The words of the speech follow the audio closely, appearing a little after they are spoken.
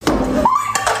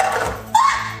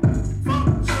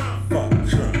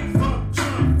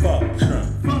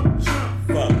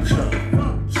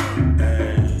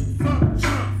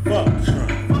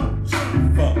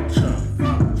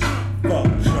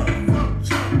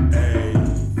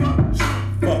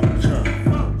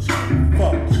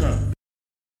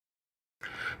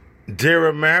Dear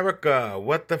America,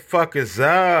 what the fuck is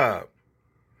up?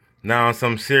 Now on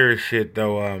some serious shit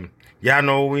though, y'all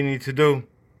know what we need to do?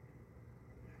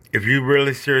 If you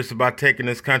really serious about taking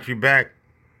this country back,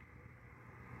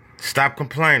 stop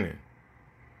complaining.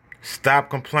 Stop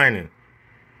complaining.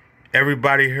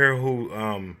 Everybody here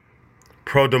who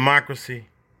pro-democracy,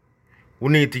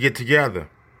 we need to get together.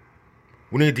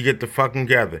 We need to get the fucking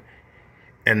together.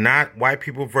 And not white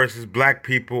people versus black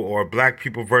people or black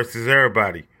people versus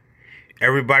everybody.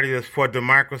 Everybody that's for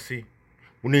democracy,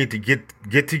 we need to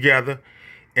get together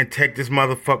and take this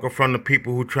motherfucker from the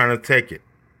people who trying to take it.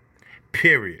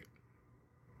 Period.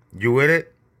 You with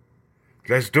it?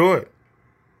 Let's do it.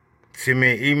 Send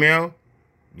me an email,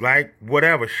 like,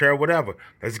 whatever, share whatever.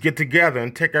 Let's get together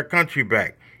and take our country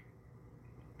back.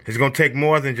 It's going to take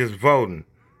more than just voting.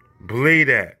 Believe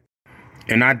that.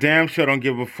 And I damn sure don't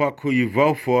give a fuck who you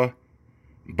vote for.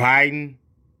 Biden,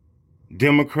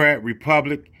 Democrat,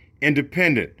 Republican,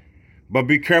 Independent. But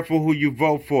be careful who you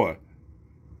vote for.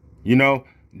 You know,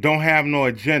 don't have no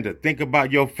agenda. Think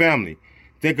about your family.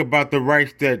 Think about the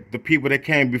rights that the people that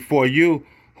came before you,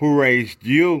 who raised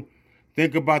you,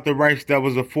 think about the rights that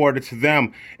was afforded to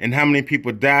them and how many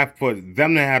people died for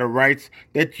them to have the rights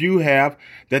that you have,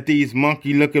 that these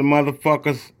monkey-looking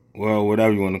motherfuckers, well,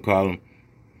 whatever you want to call them,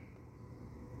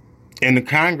 in the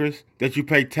Congress that you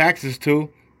pay taxes to,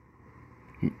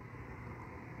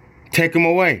 take them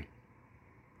away.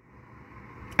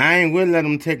 I ain't gonna let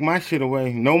them take my shit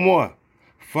away no more.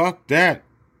 Fuck that.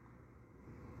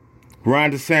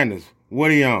 Ron DeSantis,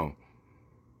 what are you on?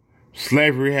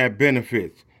 Slavery had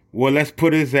benefits. Well, let's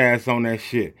put his ass on that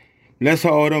shit. Let's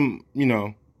hold him,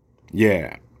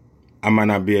 yeah. I might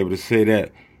not be able to say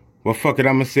that. Well, fuck it,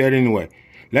 I'm gonna say it anyway.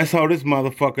 Let's hold this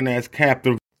motherfucking ass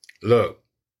captive. Look,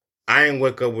 I ain't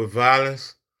wake up with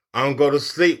violence. I don't go to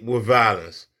sleep with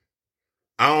violence.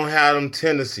 I don't have them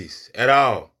tendencies at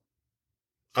all.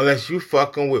 Unless you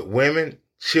fucking with women,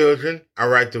 children, our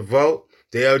right to vote,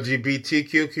 the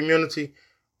LGBTQ community,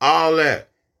 all that.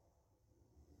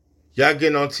 Y'all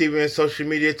getting on TV and social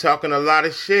media talking a lot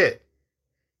of shit.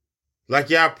 Like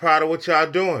y'all proud of what y'all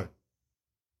doing.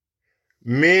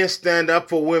 Men stand up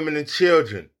for women and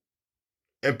children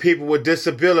and people with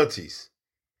disabilities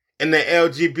in the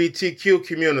LGBTQ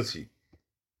community.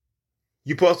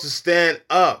 You're supposed to stand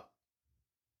up.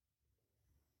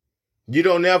 You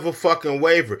don't ever fucking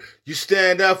waver. You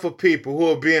stand up for people who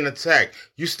are being attacked.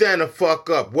 You stand the fuck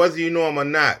up, whether you know them or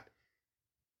not.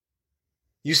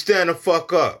 You stand the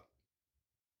fuck up.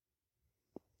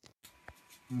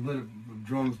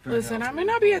 Listen, I may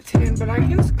not be a 10, but I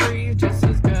can screw you just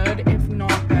as good, if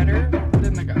not better.